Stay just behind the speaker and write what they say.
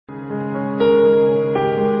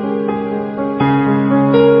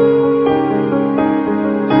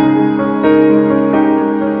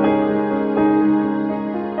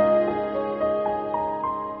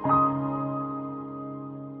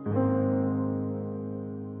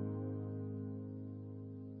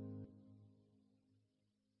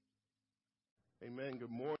Good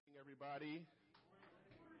morning, everybody.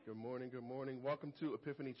 Good morning. Good morning. Welcome to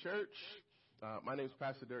Epiphany Church. My name is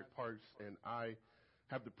Pastor Derek Parks, and I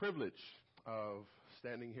have the privilege of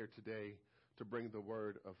standing here today to bring the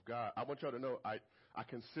word of God. I want y'all to know I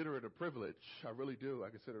consider it a privilege. I really do. I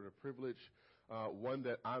consider it a privilege, one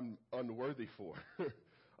that I'm unworthy for.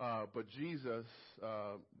 But Jesus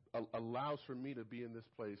allows for me to be in this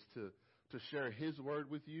place to share His word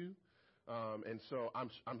with you. And so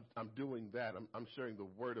I'm doing that. I'm sharing the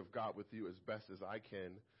word of God with you as best as I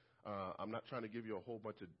can. I'm not trying to give you a whole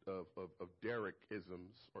bunch of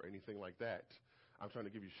Derek-isms or anything like that. I'm trying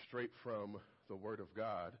to give you straight from the word of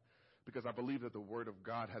God, because I believe that the word of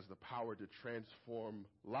God has the power to transform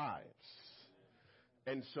lives.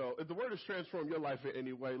 And so if the word has transformed your life in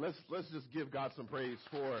any way, let's just give God some praise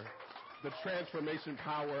for the transformation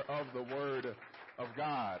power of the word of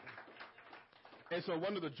God. And so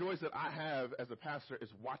one of the joys that I have as a pastor is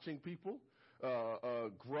watching people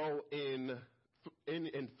grow in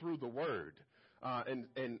and through the word. And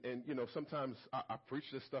you know, sometimes I preach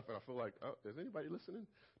this stuff and I feel like, oh, is anybody listening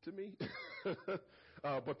to me?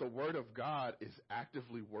 But the word of God is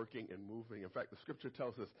actively working and moving. In fact, the scripture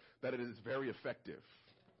tells us that it is very effective,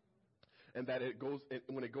 and that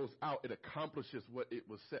when it goes out, it accomplishes what it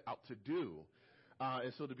was set out to do.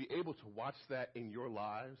 And so to be able to watch that in your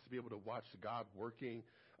lives, to be able to watch God working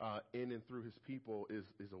in and through His people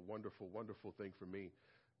is a wonderful, wonderful thing for me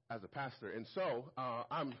as a pastor. And so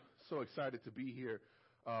I'm so excited to be here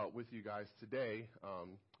with you guys today.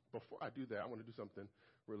 Before I do that, I want to do something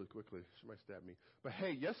really quickly. She might stab me. But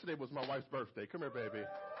hey, yesterday was my wife's birthday. Come here, baby.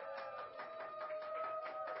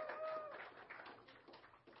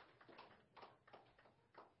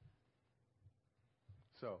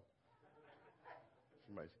 So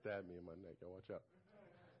she might stab me in my neck. Y'all watch out.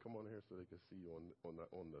 Come on here so they can see you on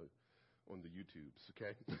the YouTubes,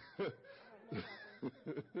 okay?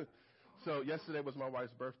 So yesterday was my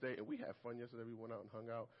wife's birthday, and we had fun yesterday. We went out and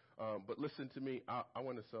hung out. But listen to me. I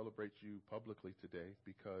want to celebrate you publicly today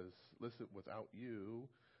because, listen, without you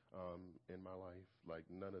in my life, like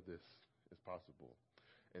none of this is possible.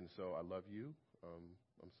 And so I love you.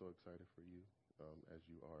 I'm so excited for you as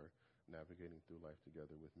you are navigating through life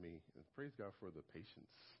together with me. And praise God for the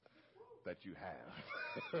patience that you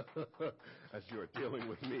have as you are dealing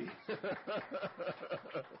with me.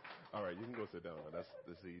 All right, you can go sit down.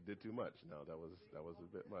 You did too much. No, that was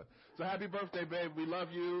a bit much. So happy birthday, babe. We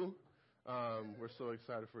love you. We're so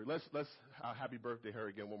excited for you. Let's happy birthday her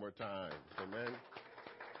again one more time. Amen.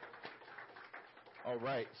 All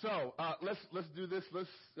right. So let's do this.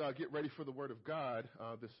 Let's get ready for the word of God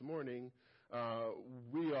this morning.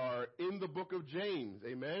 We are in the book of James.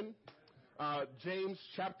 Amen. James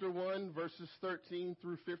chapter 1, verses 13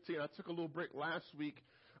 through 15. I took a little break last week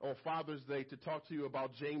on Father's Day to talk to you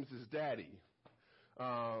about James's daddy.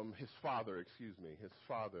 His father.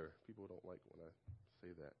 People don't like when I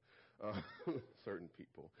say that. Certain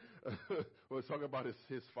people. We're talking about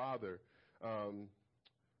his father.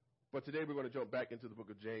 But today we're going to jump back into the book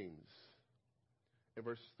of James in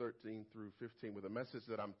verses 13 through 15 with a message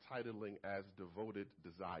that I'm titling as Devoted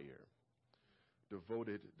Desire.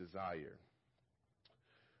 Devoted Desire.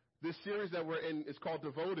 This series that we're in is called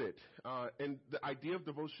Devoted. And the idea of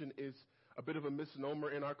devotion is a bit of a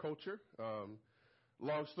misnomer in our culture.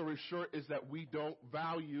 Long story short is that we don't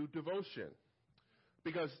value devotion.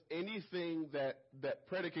 Because anything that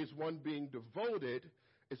predicates one being devoted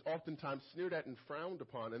is oftentimes sneered at and frowned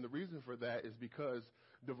upon. And the reason for that is because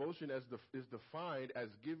devotion is defined as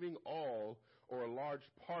giving all or a large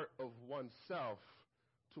part of oneself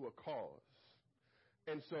to a cause.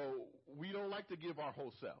 And so we don't like to give our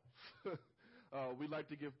whole self. We like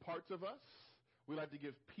to give parts of us. We like to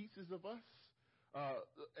give pieces of us.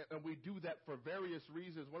 And we do that for various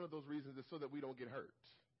reasons. One of those reasons is so that we don't get hurt.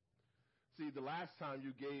 See, the last time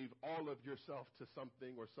you gave all of yourself to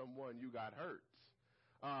something or someone, you got hurt.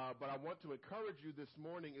 But I want to encourage you this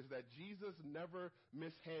morning is that Jesus never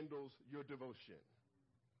mishandles your devotion.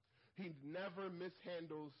 He never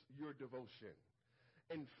mishandles your devotion.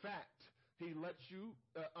 In fact, He lets you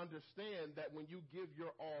understand that when you give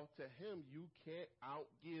your all to Him, you can't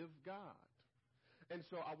outgive God. And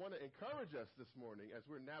so I want to encourage us this morning as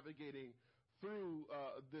we're navigating through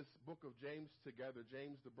this book of James together.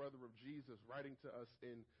 James, the brother of Jesus, writing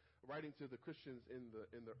to the Christians in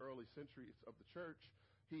the early centuries of the church.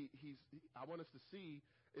 I want us to see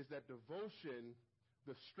is that devotion,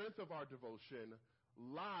 the strength of our devotion,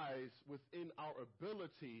 lies within our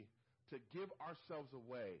ability to give ourselves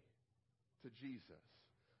away to Jesus,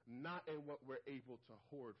 not in what we're able to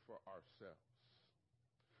hoard for ourselves.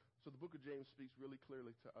 So the book of James speaks really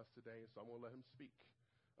clearly to us today, and so I'm going to let him speak.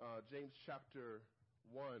 James chapter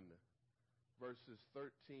 1, verses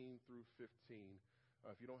 13 through 15.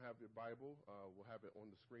 If you don't have your Bible, we'll have it on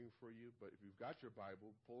the screen for you. But if you've got your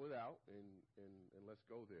Bible, pull it out and let's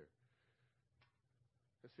go there.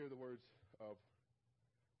 Let's hear the words of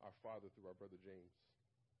our Father through our brother James.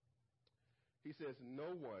 He says, "No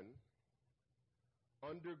one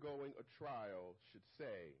undergoing a trial should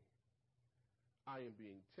say, 'I am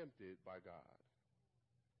being tempted by God.'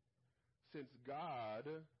 Since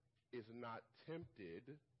God is not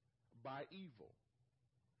tempted by evil,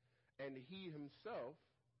 and he himself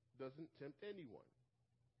doesn't tempt anyone."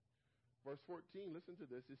 Verse 14, listen to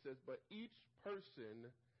this. It says, "But each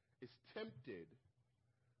person is tempted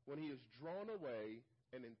when he is drawn away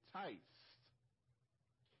and enticed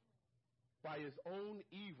by his own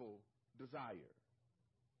evil desire."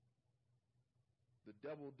 The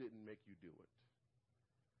devil didn't make you do it.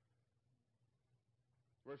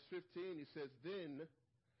 Verse 15, he says, "Then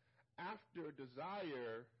after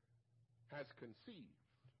desire has conceived,"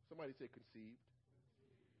 somebody say conceived,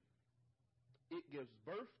 "it gives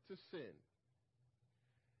birth to sin.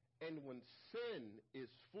 And when sin is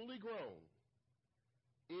fully grown,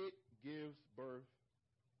 it gives birth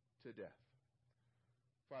to death."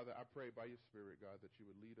 Father, I pray by your Spirit, God, that you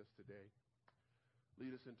would lead us today.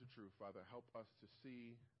 Lead us into truth, Father. Help us to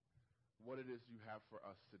see what it is you have for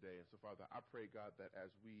us today. And so, Father, I pray, God, that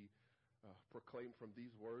as we proclaim from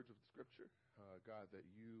these words of the Scripture, God, that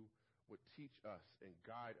you would teach us and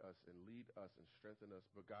guide us and lead us and strengthen us.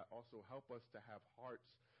 But, God, also help us to have hearts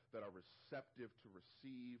that are receptive to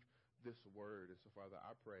receive this word. And so, Father,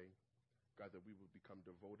 I pray, God, that we would become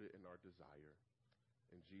devoted in our desire.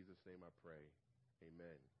 In Jesus' name I pray.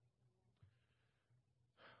 Amen.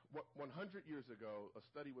 100 years ago, a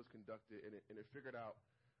study was conducted, and it figured out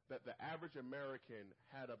that the average American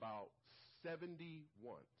had about 70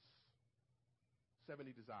 wants,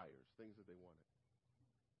 70 desires, things that they wanted.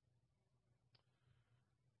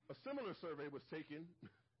 A similar survey was taken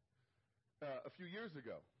a few years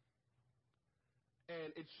ago,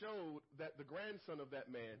 and it showed that the grandson of that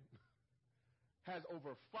man has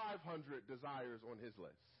over 500 desires on his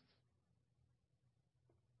list.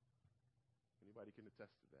 Anybody can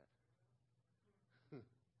attest to that.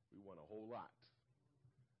 We want a whole lot.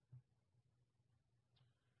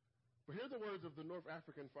 But hear the words of the North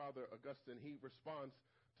African father, Augustine. He responds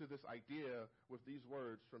to this idea with these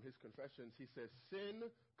words from his Confessions. He says,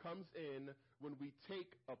 "Sin comes in when we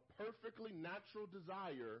take a perfectly natural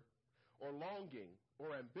desire or longing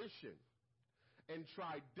or ambition and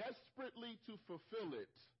try desperately to fulfill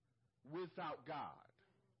it without God.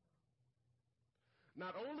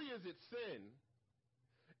 Not only is it sin,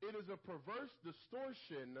 it is a perverse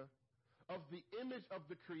distortion of the image of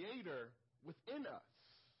the Creator within us.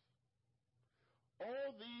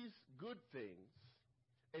 All these good things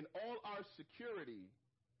and all our security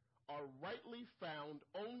are rightly found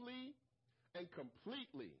only and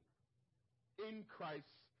completely in Christ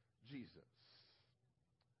Jesus."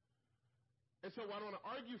 And so what I want to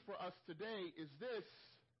argue for us today is this,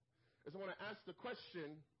 is I want to ask the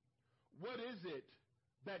question, what is it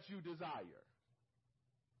that you desire?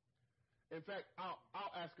 In fact,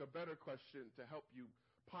 I'll ask a better question to help you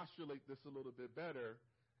postulate this a little bit better,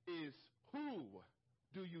 is who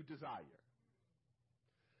do you desire?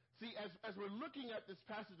 See, as we're looking at this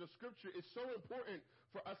passage of Scripture, it's so important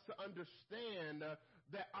for us to understand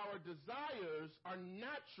that our desires are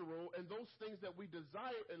natural, and those things that we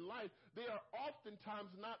desire in life, they are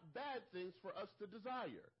oftentimes not bad things for us to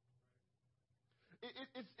desire.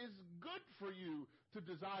 It's good for you to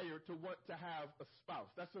desire to want to have a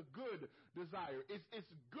spouse. That's a good desire.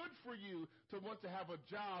 It's good for you to want to have a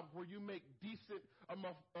job where you make decent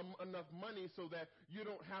enough money so that you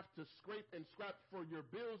don't have to scrape and scrap for your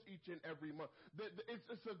bills each and every month.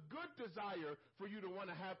 It's a good desire for you to want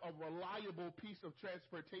to have a reliable piece of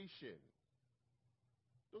transportation.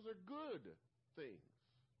 Those are good things.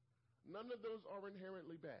 None of those are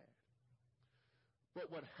inherently bad.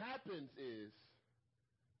 But what happens is,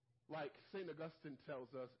 like St. Augustine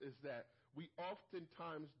tells us, is that we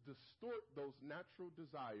oftentimes distort those natural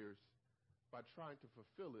desires by trying to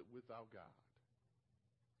fulfill it without God.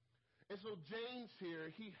 And so James here,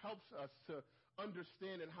 he helps us to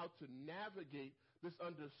understand and how to navigate this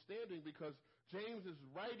understanding, because James is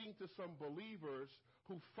writing to some believers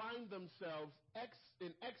who find themselves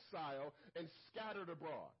in exile and scattered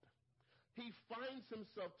abroad. He finds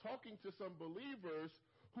himself talking to some believers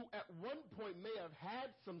who at one point may have had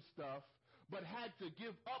some stuff, but had to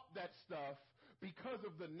give up that stuff because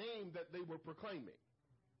of the name that they were proclaiming.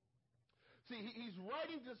 See, he's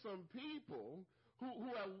writing to some people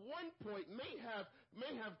who at one point may have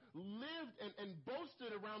lived and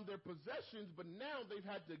boasted around their possessions, but now they've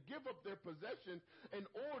had to give up their possessions in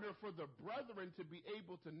order for the brethren to be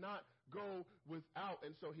able to not go without.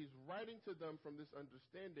 And so he's writing to them from this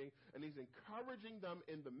understanding, and he's encouraging them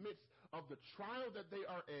in the midst of the trial that they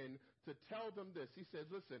are in to tell them this. He says,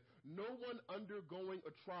 listen, no one undergoing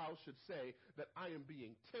a trial should say that I am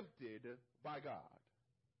being tempted by God.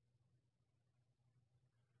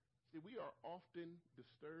 See, we are often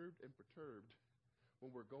disturbed and perturbed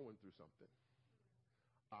when we're going through something.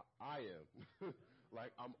 I am.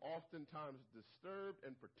 Like, I'm oftentimes disturbed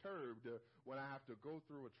and perturbed when I have to go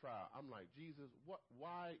through a trial. I'm like, Jesus,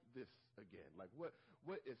 why this again? Like, what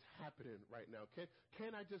is happening right now?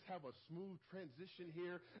 Can I just have a smooth transition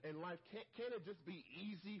here in life? Can it just be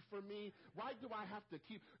easy for me? Why do I have to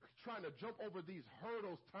keep trying to jump over these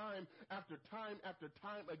hurdles time after time after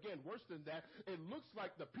time? Again, worse than that, it looks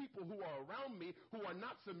like the people who are around me who are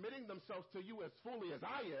not submitting themselves to you as fully as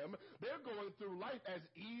I am, they're going through life as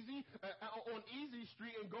easy, on easy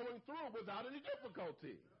street and going through it without any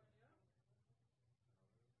difficulty.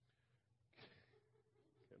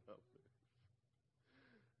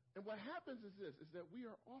 And what happens is this, is that we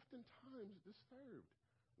are oftentimes disturbed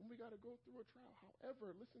when we got to go through a trial.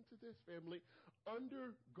 However, listen to this, family.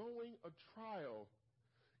 Undergoing a trial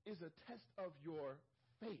is a test of your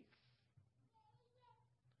faith.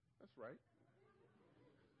 That's right.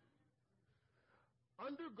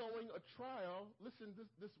 Undergoing a trial, listen,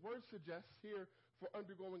 this word suggests here for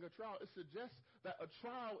undergoing a trial, it suggests that a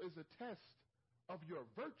trial is a test of your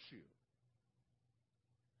virtue.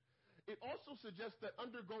 It also suggests that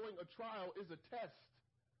undergoing a trial is a test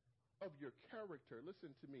of your character. Listen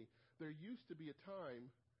to me. There used to be a time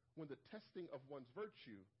when the testing of one's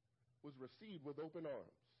virtue was received with open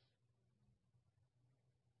arms.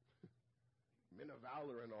 Men of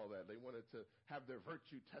valor and all that. They wanted to have their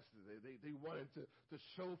virtue tested. They wanted to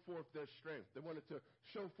show forth their strength. They wanted to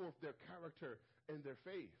show forth their character and their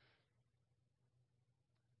faith.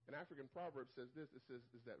 An African proverb says this. It says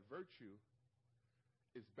is that virtue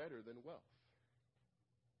is better than wealth.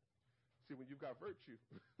 See, when you've got virtue,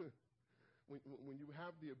 when you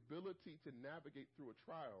have the ability to navigate through a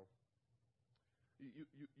trial,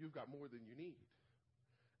 you've got more than you need.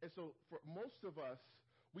 And so for most of us,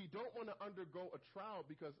 we don't want to undergo a trial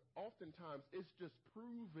because oftentimes it's just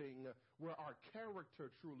proving where our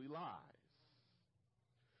character truly lies.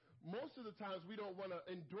 Most of the times we don't want to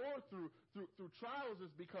endure through trials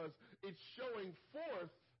is because it's showing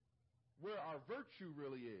forth where our virtue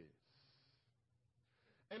really is.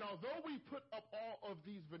 And although we put up all of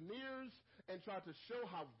these veneers and try to show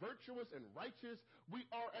how virtuous and righteous we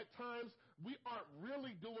are at times, we aren't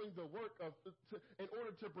really doing the work in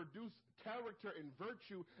order to produce character and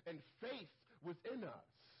virtue and faith within us.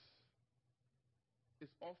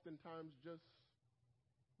 It's oftentimes just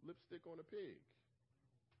lipstick on a pig.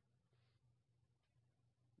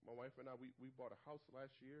 My wife and I, we bought a house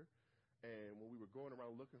last year, and when we were going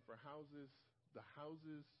around looking for houses, the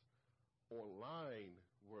houses online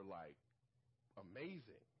were like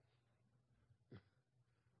amazing.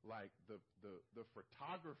 Like the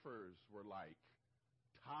photographers were like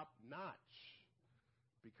top notch,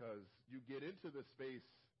 because you get into the space,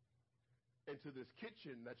 into this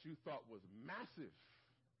kitchen that you thought was massive,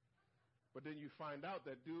 but then you find out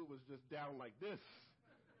that dude was just down like this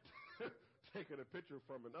taking a picture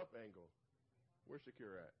from an up angle. Where's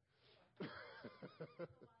Shakira at?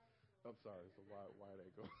 I'm sorry, it's a wide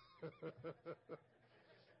angle.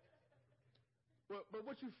 But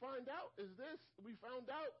what you find out is this. We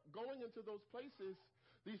found out going into those places,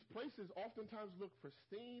 these places oftentimes look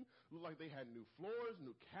pristine, look like they had new floors,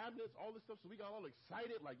 new cabinets, all this stuff. So we got all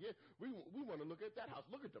excited, like, yeah, we want to look at that house.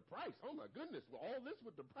 Look at the price. Oh, my goodness, well, all this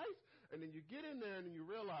with the price? And then you get in there and you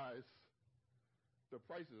realize the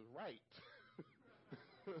price is right.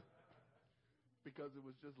 Because it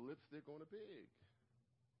was just lipstick on a pig.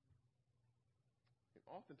 And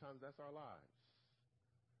oftentimes that's our lives.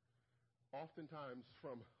 Oftentimes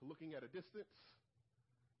from looking at a distance,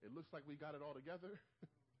 it looks like we got it all together.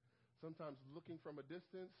 Sometimes looking from a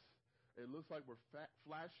distance, it looks like we're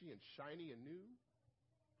flashy and shiny and new.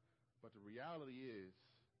 But the reality is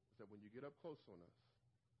that when you get up close on us,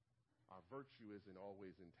 our virtue isn't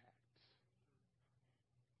always intact.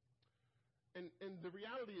 And the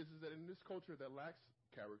reality is that in this culture that lacks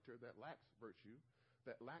character, that lacks virtue,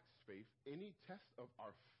 that lacks faith, any test of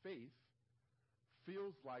our faith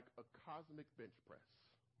feels like a cosmic bench press.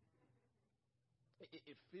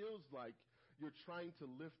 It feels like you're trying to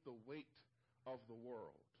lift the weight of the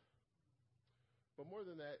world. But more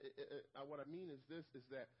than that, what I mean is this, is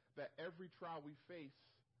that every trial we face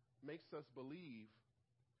makes us believe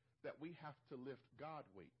that we have to lift God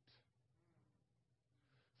weight.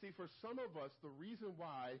 See, for some of us, the reason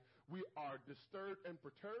why we are disturbed and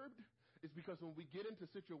perturbed is because when we get into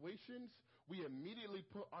situations, we immediately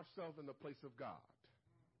put ourselves in the place of God.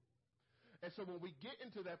 And so when we get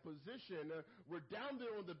into that position, we're down there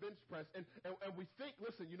on the bench press, and we think,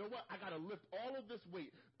 listen, you know what? I got to lift all of this weight.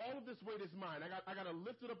 All of this weight is mine. I got to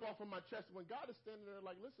lift it up off of my chest. When God is standing there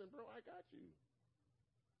like, listen, bro, I got you.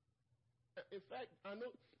 In fact, I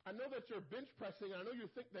know that you're bench pressing. I know you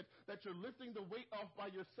think that you're lifting the weight off by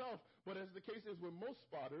yourself, but as the case is with most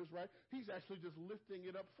spotters, right, he's actually just lifting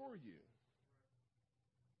it up for you.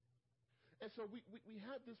 And so we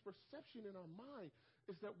have this perception in our mind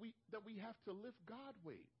is that we have to lift God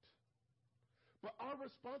weight. But our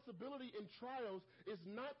responsibility in trials is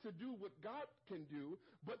not to do what God can do,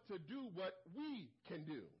 but to do what we can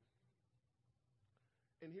do.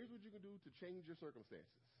 And here's what you can do to change your circumstances.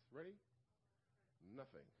 Ready?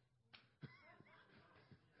 Nothing.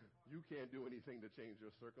 You can't do anything to change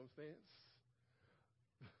your circumstance.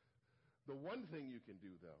 The one thing you can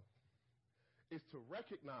do, though, is to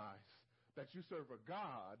recognize that you serve a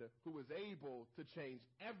God who is able to change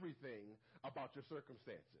everything about your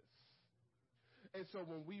circumstances. And so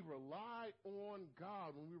when we rely on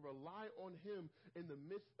God, when we rely on him in the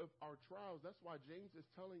midst of our trials, that's why James is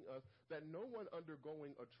telling us that no one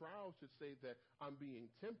undergoing a trial should say that I'm being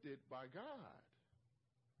tempted by God.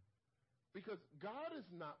 Because God is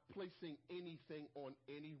not placing anything on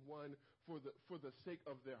anyone for the sake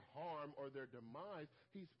of their harm or their demise.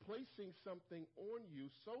 He's placing something on you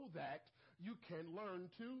so that you can learn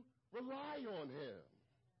to rely on him.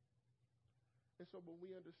 And so when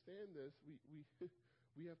we understand this,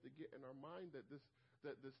 we have to get in our mind that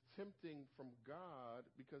this tempting from God,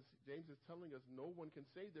 because James is telling us no one can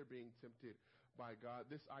say they're being tempted by God.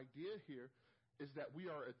 This idea here is that we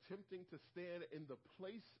are attempting to stand in the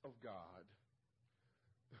place of God.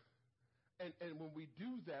 And when we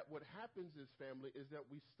do that, what happens is, family, is that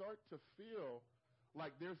we start to feel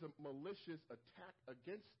like there's a malicious attack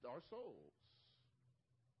against our souls.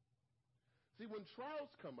 See, when trials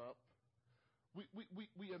come up,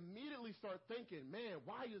 we immediately start thinking, man,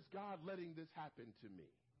 why is God letting this happen to me?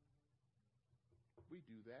 We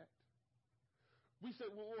do that. We say,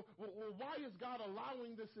 well, why is God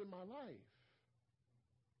allowing this in my life?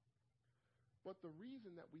 But the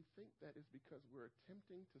reason that we think that is because we're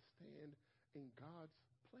attempting to stand in God's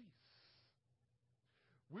place.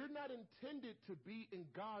 We're not intended to be in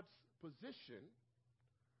God's position.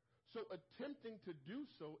 So attempting to do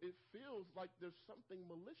so, it feels like there's something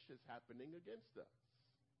malicious happening against us.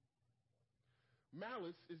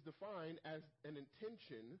 Malice is defined as an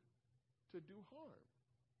intention to do harm.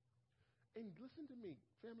 And listen to me,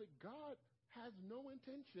 family, God has no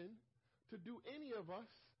intention to do any of us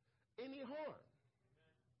any harm.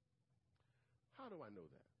 How do I know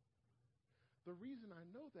that? The reason I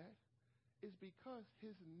know that is because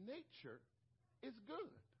his nature is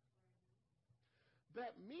good.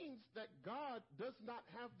 That means that God does not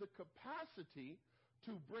have the capacity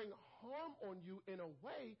to bring harm on you in a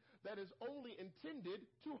way that is only intended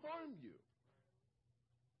to harm you.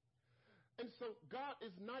 And so God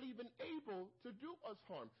is not even able to do us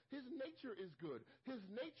harm. His nature is good. His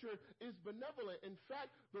nature is benevolent. In fact,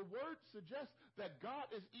 the word suggests that God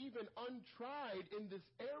is even untried in this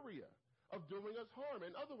area of doing us harm.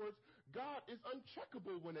 In other words, God is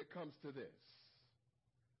uncheckable when it comes to this.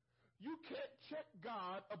 You can't check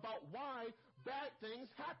God about why bad things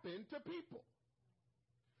happen to people.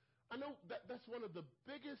 I know that's one of the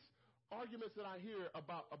biggest arguments that I hear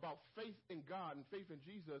about faith in God and faith in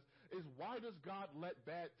Jesus is, why does God let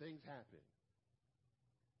bad things happen?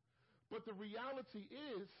 But the reality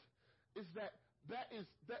is that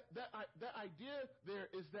idea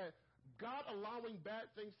there is that God allowing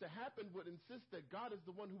bad things to happen would insist that God is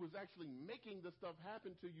the one who is actually making the stuff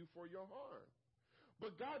happen to you for your harm.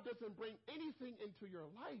 But God doesn't bring anything into your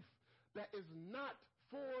life that is not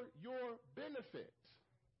for your benefit.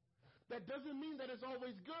 That doesn't mean that it's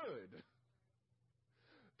always good.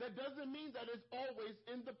 That doesn't mean that it's always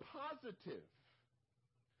in the positive.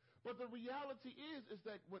 But the reality is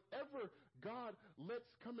that whatever God lets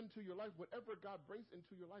come into your life, whatever God brings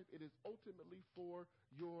into your life, it is ultimately for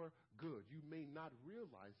your good. You may not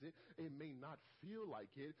realize it. It may not feel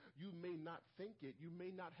like it. You may not think it. You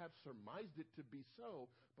may not have surmised it to be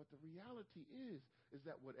so. But the reality is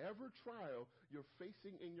that whatever trial you're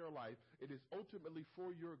facing in your life, it is ultimately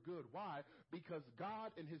for your good. Why? Because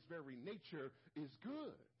God in his very nature is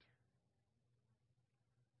good.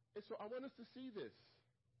 And so I want us to see this.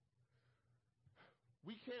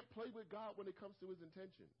 We can't play with God when it comes to his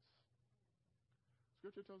intentions.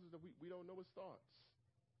 Scripture tells us that we don't know his thoughts.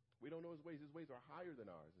 We don't know his ways. His ways are higher than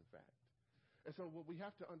ours, in fact. And so what we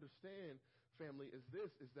have to understand, family, is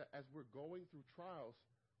that as we're going through trials,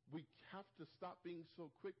 we have to stop being so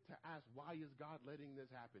quick to ask, why is God letting this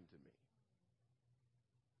happen to me?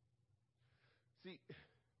 See,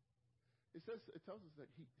 it tells us that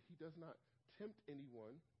he does not tempt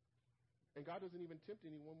anyone, and God doesn't even tempt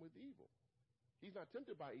anyone with evil. He's not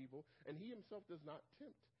tempted by evil, and he himself does not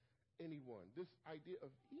tempt anyone. This idea of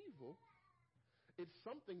evil, it's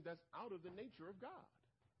something that's out of the nature of God.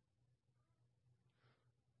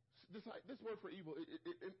 This word for evil,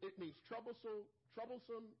 it means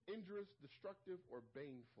troublesome, injurious, destructive, or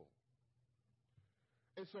baneful.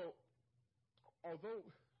 And so, although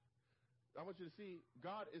I want you to see,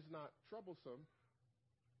 God is not troublesome,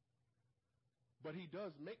 but he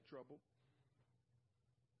does make trouble.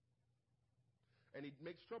 And he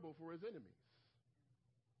makes trouble for his enemies.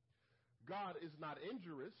 God is not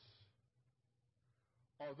injurious,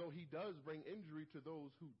 although he does bring injury to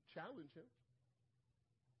those who challenge him.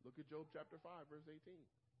 Look at Job chapter 5, verse 18.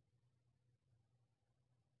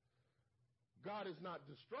 God is not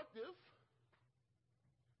destructive,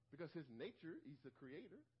 because his nature, he's the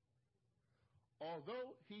creator.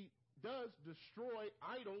 Although he does destroy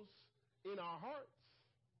idols in our hearts.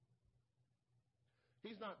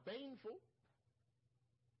 He's not baneful,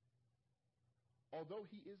 although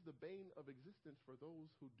he is the bane of existence for those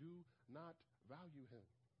who do not value him.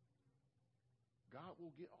 God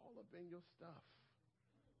will get all up in your stuff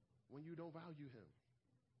when you don't value him.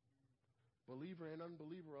 Believer and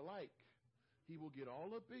unbeliever alike, he will get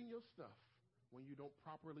all up in your stuff when you don't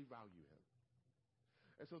properly value him.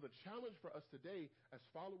 And so the challenge for us today as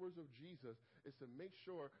followers of Jesus is to make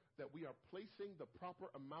sure that we are placing the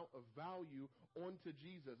proper amount of value onto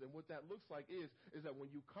Jesus. And what that looks like is that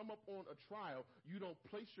when you come up on a trial, you don't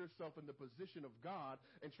place yourself in the position of God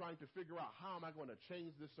and trying to figure out, how am I going to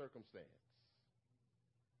change this circumstance?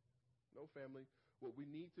 No, family. What we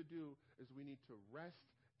need to do is we need to rest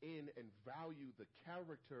in and value the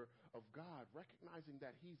character of God, recognizing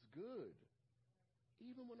that he's good,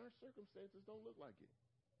 even when our circumstances don't look like it.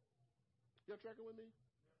 Y'all tracking with me?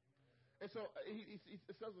 And so he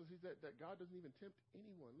tells us that God doesn't even tempt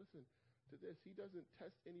anyone. Listen to this. He doesn't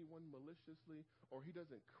test anyone maliciously, or he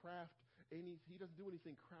doesn't do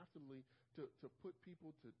anything craftily to put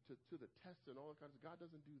people to the test and all that kinds of. God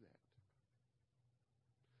doesn't do that.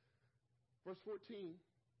 Verse 14,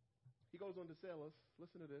 he goes on to tell us,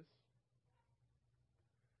 listen to this.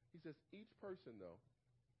 He says, each person, though,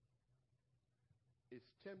 is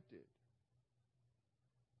tempted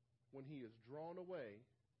when he is drawn away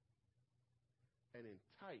and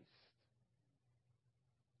enticed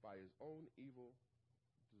by his own evil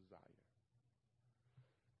desire.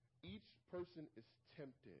 Each person is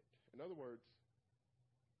tempted. In other words,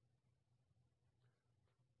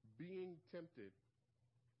 being tempted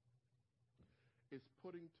is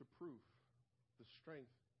putting to proof the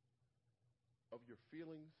strength of your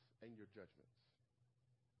feelings and your judgments.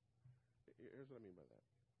 Here's what I mean by that.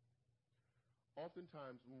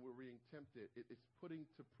 Oftentimes when we're being tempted, it's putting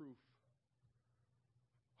to proof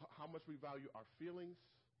how much we value our feelings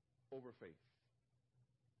over faith.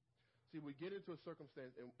 See, we get into a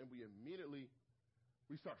circumstance and we immediately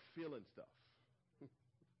start feeling stuff.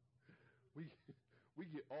 we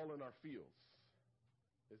get all in our feels.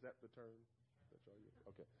 Is that the term? That's all you?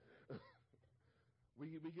 Okay.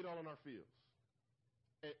 we get all in our feels.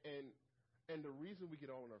 And the reason we get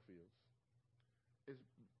all in our feels is,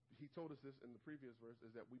 he told us this in the previous verse,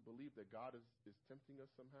 is that we believe that God is tempting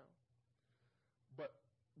us somehow. But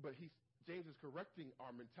James is correcting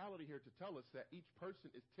our mentality here to tell us that each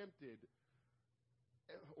person is tempted,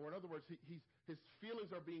 or in other words, his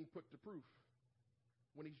feelings are being put to proof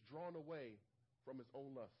when he's drawn away from his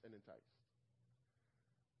own lust and enticed.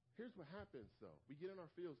 Here's what happens, though. We get in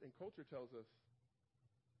our feels, and culture tells us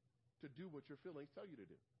to do what your feelings tell you to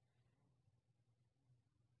do.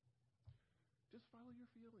 Just follow your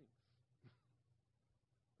feelings.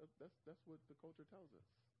 That's what the culture tells us.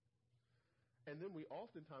 And then we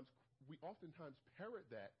oftentimes parrot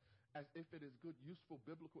that as if it is good, useful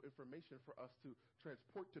biblical information for us to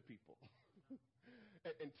transport to people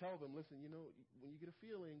and tell them, listen, when you get a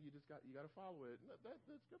feeling, you got to follow it. No, the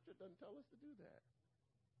scripture doesn't tell us to do that.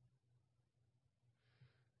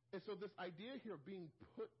 And so this idea here of being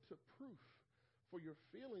put to proof for your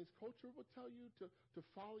feelings, culture will tell you to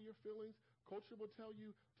follow your feelings. Culture will tell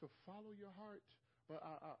you to follow your heart. But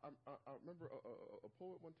I remember a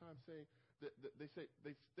poet one time saying that they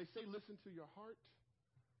say listen to your heart,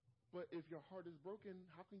 but if your heart is broken,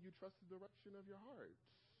 how can you trust the direction of your heart?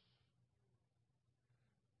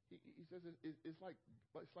 he says it's like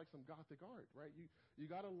some Gothic art, right? You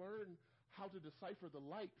got to learn how to decipher the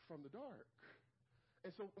light from the dark.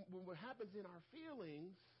 And so what happens in our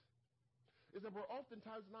feelings is that we're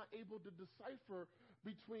oftentimes not able to decipher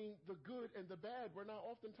between the good and the bad. We're not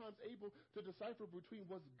oftentimes able to decipher between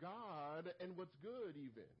what's God and what's good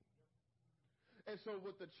even. And so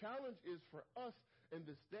what the challenge is for us in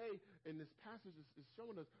this day, in this passage, is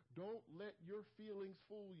showing us, don't let your feelings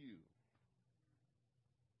fool you.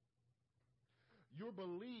 Your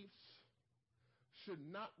beliefs should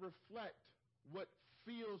not reflect what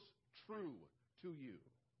feels true to you.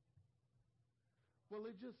 Well,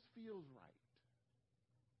 it just feels right.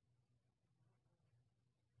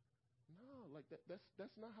 No, like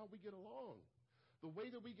that's not how we get along. The way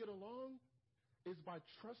that we get along is by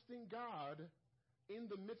trusting God in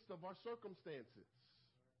the midst of our circumstances,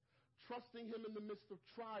 trusting him in the midst of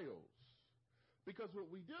trials. Because what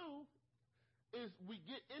we do is we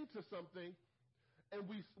get into something and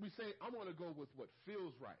we say, I want to go with what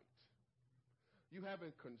feels right. You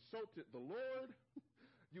haven't consulted the Lord.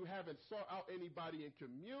 You haven't sought out anybody in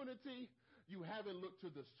community. You haven't looked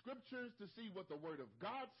to the scriptures to see what the word of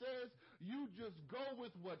God says. You just go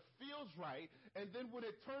with what feels right. And then when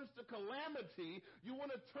it turns to calamity, you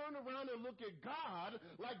want to turn around and look at God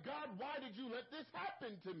like, God, why did you let this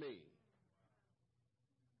happen to me?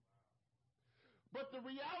 But the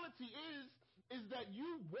reality is that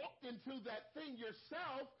you walked into that thing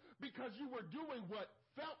yourself because you were doing what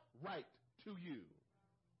felt right to you.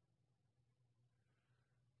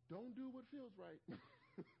 Don't do what feels right.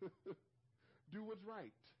 Do what's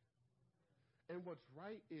right. And what's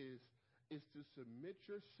right is to submit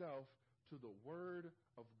yourself to the word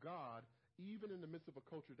of God, even in the midst of a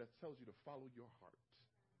culture that tells you to follow your heart.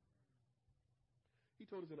 He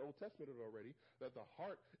told us in the Old Testament already that the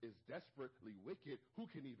heart is desperately wicked. Who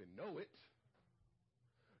can even know it?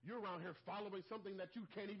 You're around here following something that you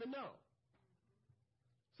can't even know.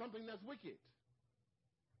 Something that's wicked.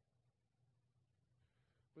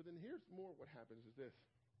 But then here's more what happens is this.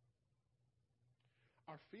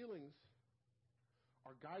 Our feelings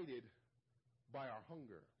are guided by our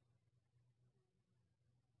hunger.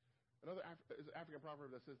 Another African proverb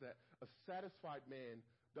that says that a satisfied man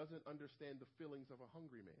doesn't understand the feelings of a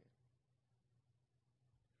hungry man.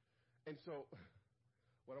 And so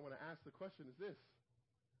what I want to ask the question is this.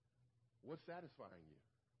 What's satisfying you?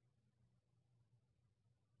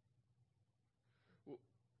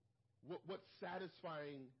 What's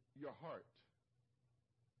satisfying your heart?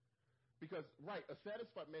 Because, right, a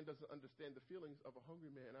satisfied man doesn't understand the feelings of a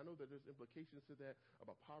hungry man. I know that there's implications to that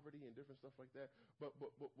about poverty and different stuff like that. But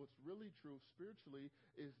what's really true spiritually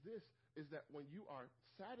is this, is that when you are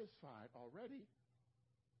satisfied already,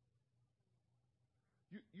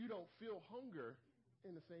 you don't feel hunger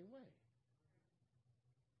in the same way.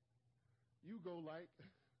 You go like,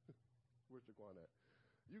 where's Jaquan at?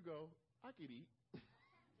 You go, I could eat.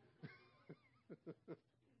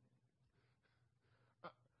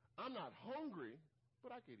 I'm not hungry, but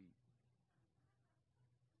I could eat.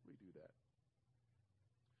 We do that.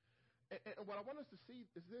 And what I want us to see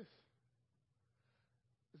is this,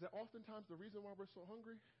 is that oftentimes the reason why we're so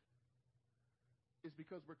hungry is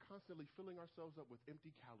because we're constantly filling ourselves up with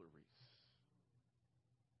empty calories.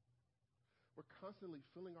 We're constantly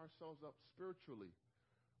filling ourselves up spiritually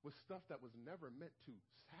with stuff that was never meant to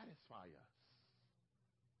satisfy us.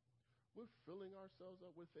 We're filling ourselves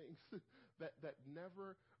up with things that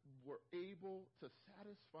never were able to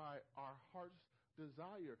satisfy our heart's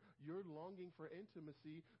desire. You're longing for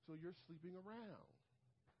intimacy, so you're sleeping around.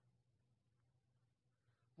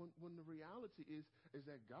 When the reality is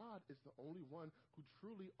that God is the only one who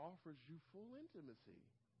truly offers you full intimacy.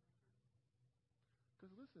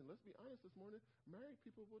 Because listen, let's be honest this morning, married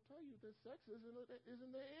people will tell you that sex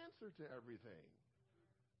isn't the answer to everything.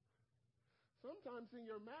 Sometimes in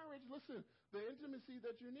your marriage, listen, the intimacy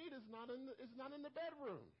that you need is not in the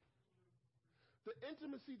bedroom. The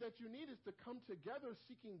intimacy that you need is to come together,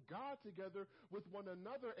 seeking God together with one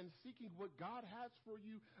another and seeking what God has for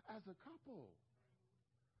you as a couple.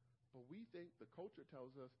 But we think the culture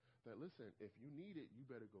tells us that, listen, if you need it, you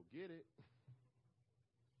better go get it.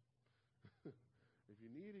 If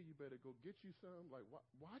you need it, you better go get you some. Like,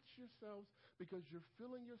 watch yourselves, because you're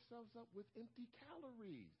filling yourselves up with empty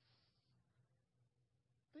calories.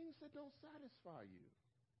 Things that don't satisfy you.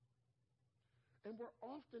 And where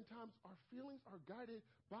oftentimes our feelings are guided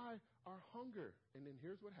by our hunger. And then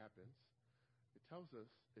here's what happens. It tells us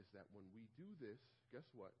is that when we do this, guess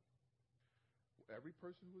what? Every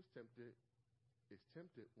person who is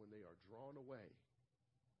tempted when they are drawn away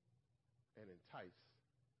and enticed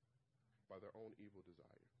by their own evil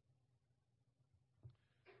desire.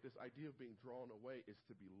 This idea of being drawn away is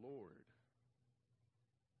to be lured.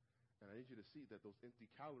 And I need you to see that those empty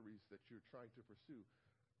calories that you're trying to pursue,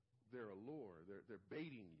 they're a lure. They're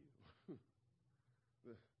baiting you.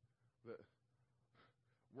 the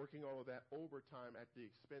working all of that overtime at the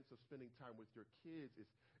expense of spending time with your kids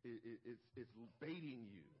is baiting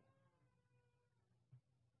you.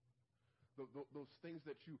 Those things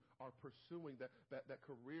that you are pursuing, that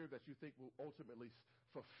career that you think will ultimately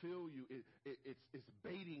fulfill you, it's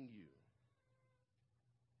baiting you.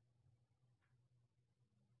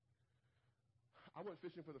 I went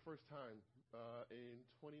fishing for the first time in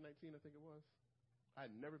 2019, I think it was. I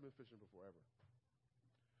had never been fishing before, ever.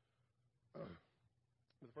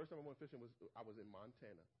 The first time I went fishing I was in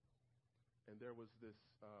Montana, and there was this.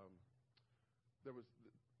 Where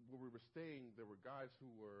we were staying, there were guys who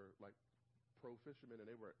were like pro fishermen, and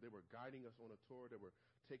they were guiding us on a tour. They were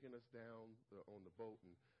taking us down on the boat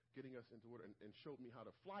and getting us into water and showed me how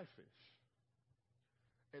to fly fish.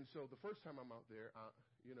 And so the first time I'm out there,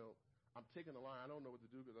 I'm taking the line. I don't know what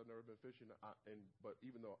to do because I've never been fishing. But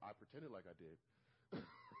even though I pretended like I did,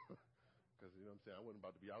 because you know what I'm saying, I wasn't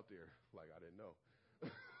about to be out there like I didn't know.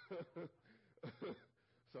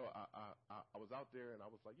 So I was out there and I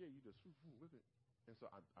was like, yeah, you just whip it. And so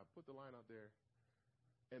I put the line out there,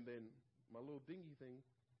 and then my little dinghy thing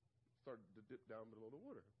started to dip down the middle of the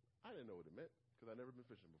water. I didn't know what it meant because I'd never been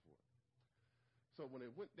fishing before. So when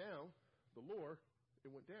it went down, the lure, it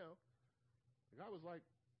went down, the guy was like,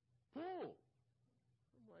 pull.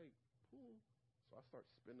 I'm like, pull? So I start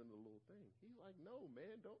spinning the little thing. He's like, no,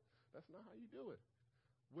 man, that's not how you do it.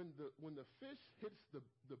 When the fish hits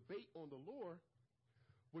the bait on the lure,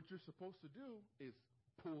 what you're supposed to do is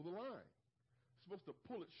pull the line. You're supposed to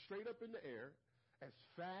pull it straight up in the air as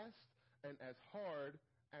fast and as hard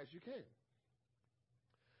as you can.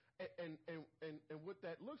 And what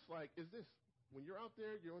that looks like is this. When you're out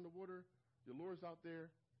there, you're in the water, your lure's out there,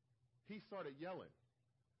 he started yelling,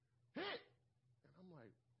 hit! And I'm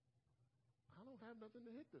like, I don't have nothing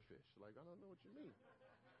to hit the fish. Like, I don't know what you mean.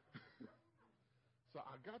 So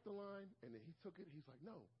I got the line, and then he took it. He's like,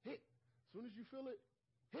 no, hit. As soon as you feel it,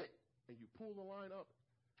 hit. And you pull the line up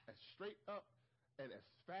as straight up and as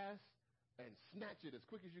fast and snatch it as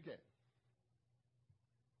quick as you can.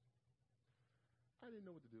 I didn't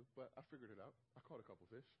know what to do, but I figured it out. I caught a couple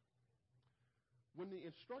fish. When the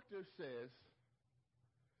instructor says,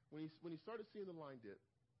 when he started seeing the line dip,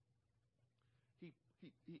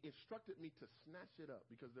 he instructed me to snatch it up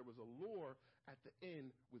because there was a lure at the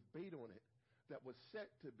end with bait on it that was set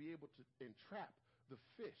to be able to entrap the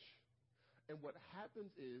fish. And what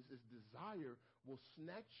happens is desire will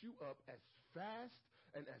snatch you up as fast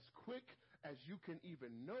and as quick as you can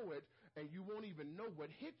even know it, and you won't even know what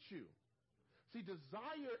hit you. See,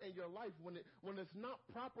 desire in your life, when it's not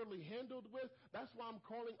properly handled with, that's why I'm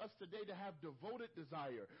calling us today to have devoted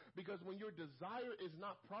desire. Because when your desire is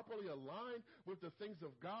not properly aligned with the things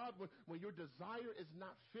of God, when your desire is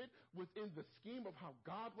not fit within the scheme of how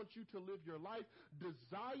God wants you to live your life,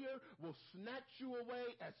 desire will snatch you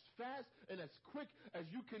away as fast and as quick as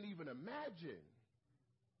you can even imagine.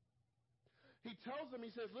 He tells them,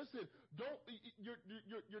 he says, listen,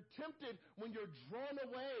 you're tempted when you're drawn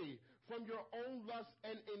away from your own lust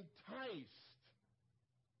and enticed.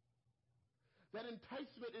 That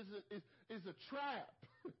enticement is a trap.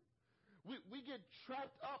 We get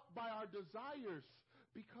trapped up by our desires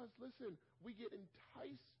because, listen, we get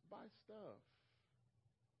enticed by stuff.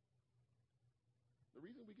 The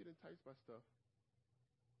reason we get enticed by stuff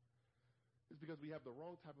is because we have the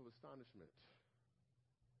wrong type of astonishment.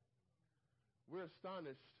 We're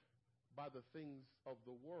astonished by the things of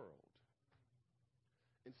the world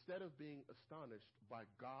instead of being astonished by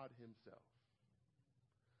God himself.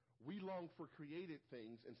 We long for created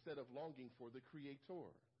things instead of longing for the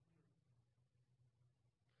Creator.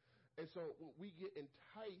 And so when we get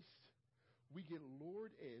enticed, we get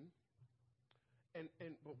lured in,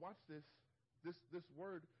 but watch this. This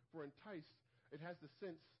word for enticed, it has the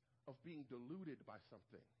sense of being deluded by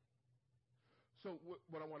something. So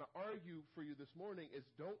what I want to argue for you this morning is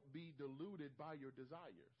don't be deluded by your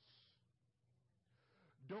desires.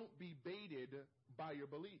 Don't be baited by your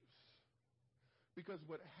beliefs. Because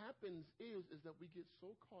what happens is that we get so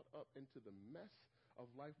caught up into the mess of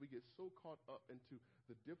life. We get so caught up into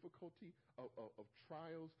the difficulty of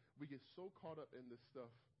trials. We get so caught up in this stuff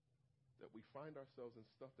that we find ourselves in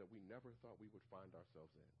stuff that we never thought we would find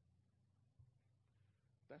ourselves in.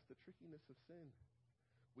 That's the trickiness of sin.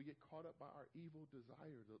 We get caught up by our evil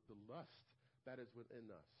desire, the lust that is within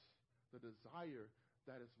us, the desire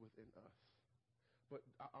that is within us. But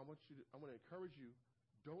I want to encourage you,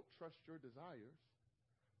 don't trust your desires.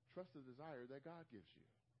 Trust the desire that God gives you.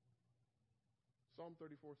 Psalm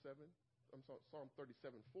 34:7, Psalm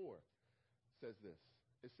 37:4 says this.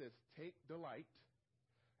 It says, take delight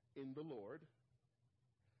in the Lord,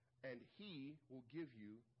 and he will give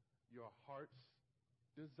you your heart's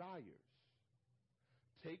desires.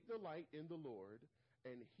 Take delight in the Lord,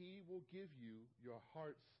 and he will give you your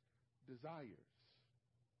heart's desires.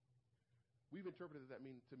 We've interpreted that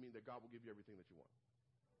to mean that God will give you everything that you want.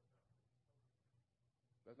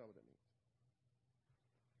 That's not what that means.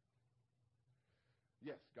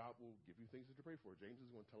 Yes, God will give you things that you pray for. James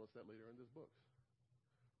is going to tell us that later in this book.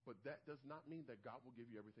 But that does not mean that God will give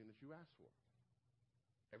you everything that you ask for,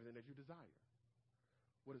 everything that you desire.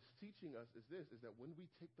 What it's teaching us is this, is that when we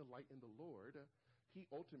take delight in the Lord, he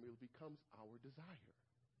ultimately becomes our desire.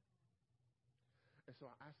 And so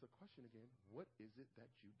I ask the question again, what is it that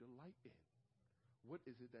you delight in? What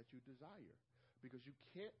is it that you desire? Because you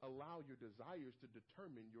can't allow your desires to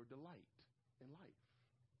determine your delight in life.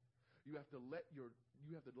 You have to let your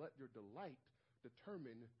delight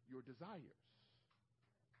determine your desires.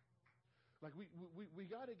 Like we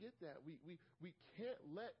got to get that. We can't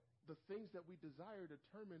let the things that we desire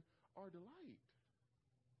determine our delight.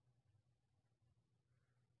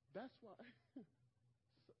 That's why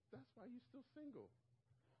you're still single.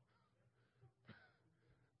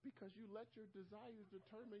 Because you let your desires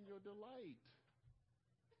determine your delight.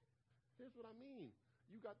 Here's what I mean.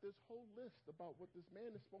 You got this whole list about what this man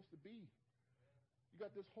is supposed to be. You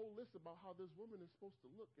got this whole list about how this woman is supposed to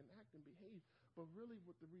look and act and behave. But really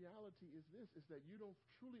what the reality is this, is that you don't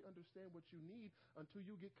truly understand what you need until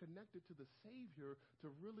you get connected to the Savior to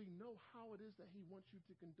really know how it is that he wants you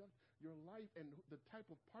to conduct your life and the type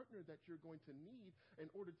of partner that you're going to need in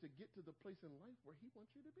order to get to the place in life where he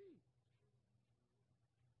wants you to be.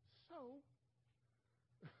 So,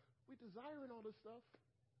 we desiring all this stuff,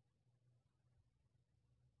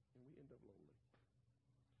 and we end up lonely.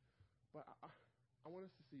 But I want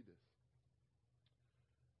us to see this.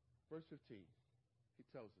 Verse 15, he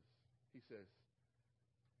tells us, he says,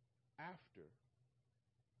 after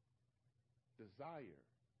desire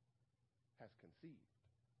has conceived,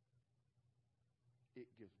 it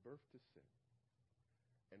gives birth to sin.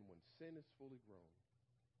 And when sin is fully grown,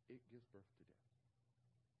 it gives birth to death.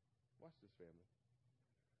 Watch this, family.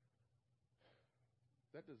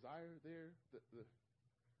 That desire there,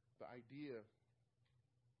 the idea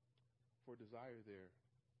for desire there,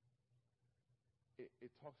 it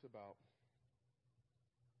talks about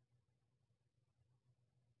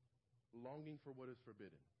longing for what is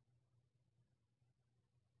forbidden.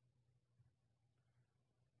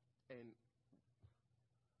 And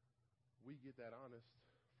we get that honest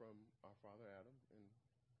from our father Adam, and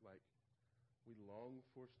like we long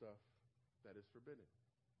for stuff that is forbidden.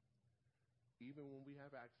 Even when we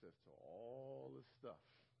have access to all this stuff,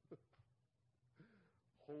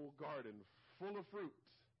 whole garden full of fruit.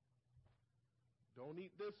 Don't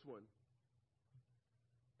eat this one.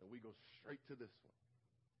 And we go straight to this one.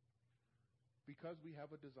 Because we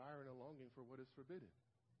have a desire and a longing for what is forbidden.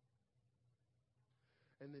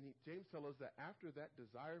 And then James tells us that after that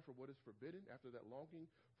desire for what is forbidden, after that longing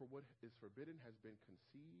for what is forbidden has been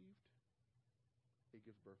conceived, it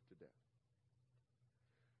gives birth to death.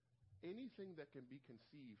 Anything that can be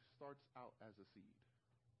conceived starts out as a seed.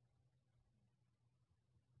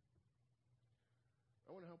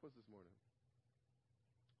 I want to help us this morning.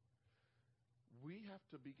 We have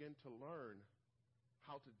to begin to learn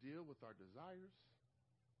how to deal with our desires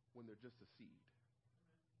when they're just a seed.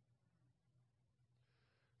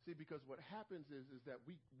 See, because what happens is that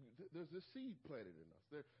there's this seed planted in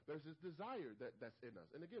us. There's this desire that's in us.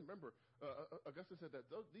 And again, remember, Augustine said that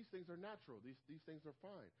these things are natural. These things are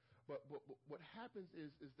fine. But what happens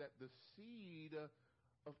is that the seed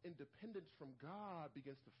of independence from God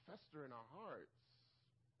begins to fester in our hearts.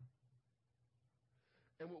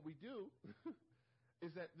 And what we do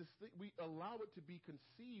is that we allow it to be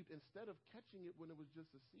conceived instead of catching it when it was just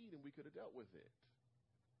a seed and we could have dealt with it.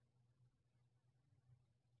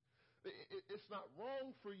 It's not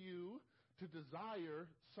wrong for you to desire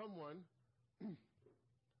someone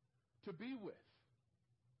to be with.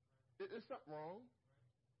 It's not wrong.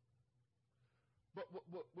 But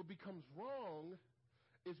what becomes wrong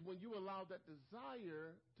is when you allow that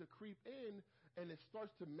desire to creep in and it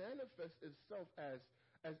starts to manifest itself as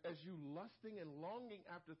you lusting and longing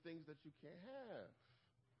after things that you can't have.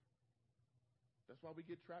 That's why we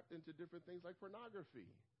get trapped into different things like pornography.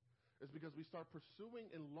 It's because we start pursuing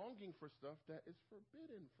and longing for stuff that is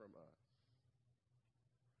forbidden from us.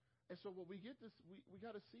 And so what we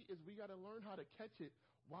got to see is we got to learn how to catch it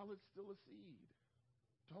while it's still a seed.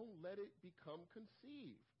 Don't let it become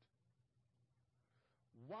conceived.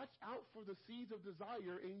 Watch out for the seeds of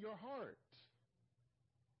desire in your heart.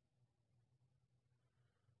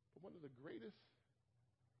 one of the greatest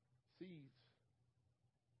seeds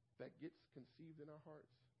that gets conceived in our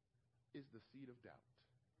hearts is the seed of doubt.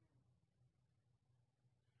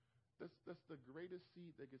 That's the greatest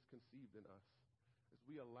seed that gets conceived in us, is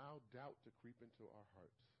we allow doubt to creep into our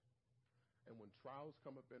hearts. And when trials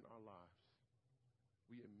come up in our lives,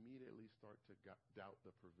 we immediately start to doubt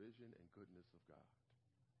the provision and goodness of God.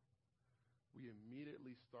 We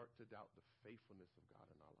immediately start to doubt the faithfulness of God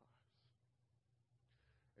in our lives.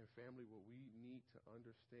 And family, what we need to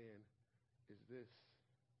understand is this,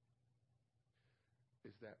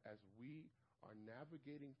 is that as we are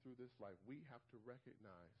navigating through this life, we have to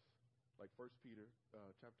recognize, like 1 Peter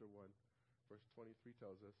chapter 1, verse 23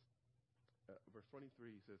 tells us, verse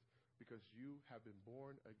 23, he says, because you have been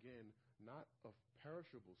born again, not of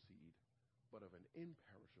perishable seed, but of an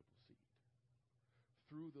imperishable seed,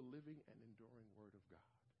 through the living and enduring word of God.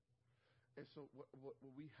 And so what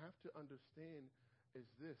we have to understand is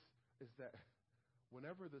this, is that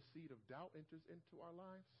whenever the seed of doubt enters into our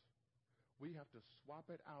lives, we have to swap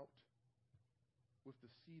it out with the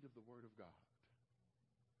seed of the word of God.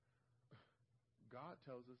 God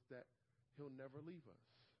tells us that he'll never leave us,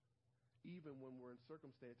 even when we're in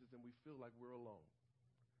circumstances and we feel like we're alone.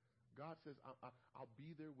 God says, I'll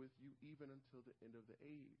be there with you even until the end of the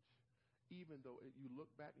age. Even though you look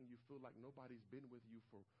back and you feel like nobody's been with you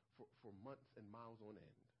for months and miles on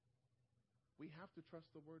end. We have to trust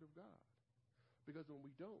the word of God. Because when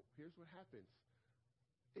we don't, here's what happens.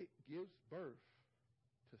 It gives birth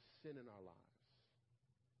to sin in our lives.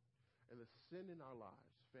 And the sin in our lives,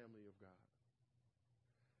 family of God,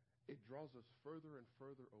 it draws us further and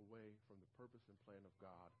further away from the purpose and plan of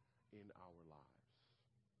God in our lives.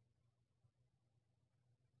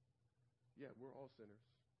 Yeah, we're all sinners.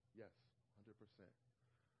 Yes, 100%.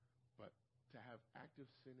 But to have active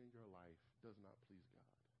sin in your life does not please God.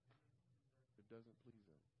 It doesn't please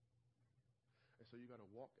him. And so you got to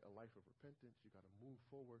walk a life of repentance. You got to move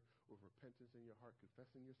forward with repentance in your heart,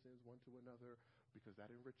 confessing your sins one to another, because that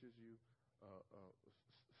enriches you.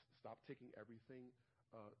 Stop taking everything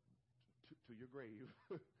to your grave.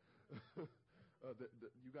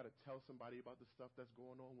 You got to tell somebody about the stuff that's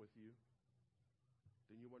going on with you.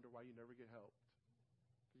 Then you wonder why you never get helped.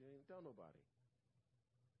 Because you didn't tell nobody.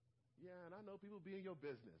 Yeah, and I know people be in your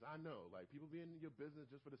business. I know, like, people be in your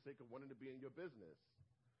business just for the sake of wanting to be in your business.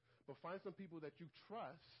 But find some people that you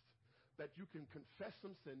trust, that you can confess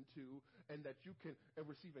some sin to, and that you can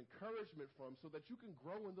receive encouragement from, so that you can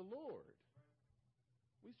grow in the Lord.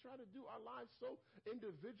 We try to do our lives so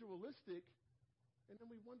individualistic, and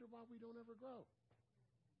then we wonder why we don't ever grow.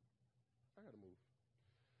 I got to move.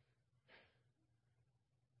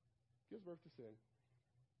 Gives birth to sin.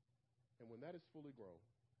 And when that is fully grown,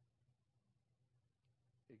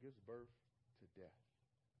 it gives birth to death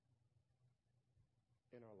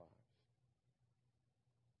in our lives.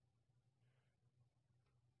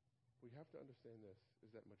 We have to understand this,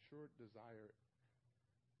 is that matured,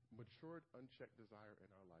 unchecked desire in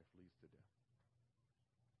our life leads to death.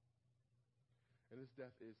 And this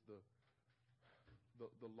death is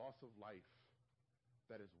the loss of life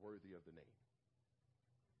that is worthy of the name.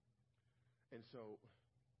 And so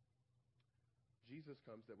Jesus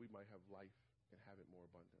comes that we might have life and have it more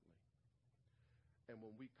abundantly. And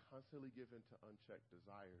when we constantly give in to unchecked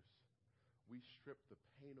desires, we strip the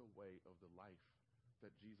pain away of the life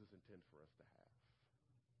that Jesus intends for us to have.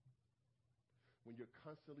 When you're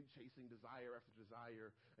constantly chasing desire after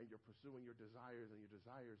desire, and you're pursuing your desires,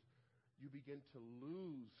 you begin to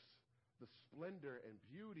lose the splendor and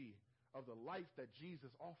beauty of the life that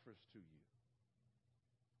Jesus offers to you.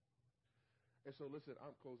 And so listen,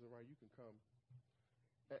 I'm closing, Ryan. You can come.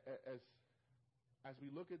 As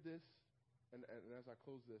we look at this, and as I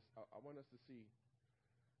close this, I want us to see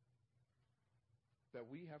that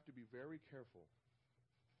we have to be very careful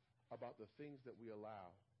about the things that we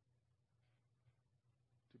allow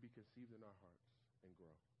to be conceived in our hearts and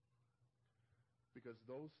grow. Because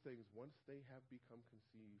those things, once they have become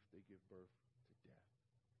conceived, they give birth to death.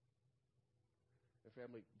 And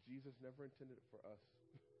family, Jesus never intended it for us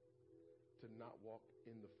to not walk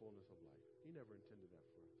in the fullness of life. He never intended that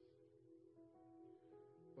for us.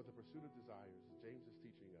 But the pursuit of desires, James is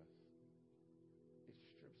teaching us, it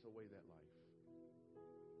strips away that life.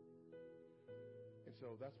 And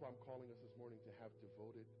so that's why I'm calling us this morning to have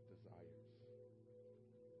devoted desires.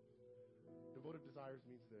 Devoted desires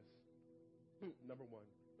means this. Number one,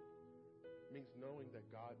 means knowing that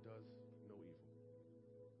God does no evil.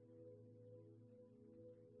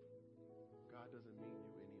 God doesn't mean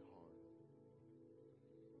you any harm.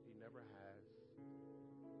 He never has.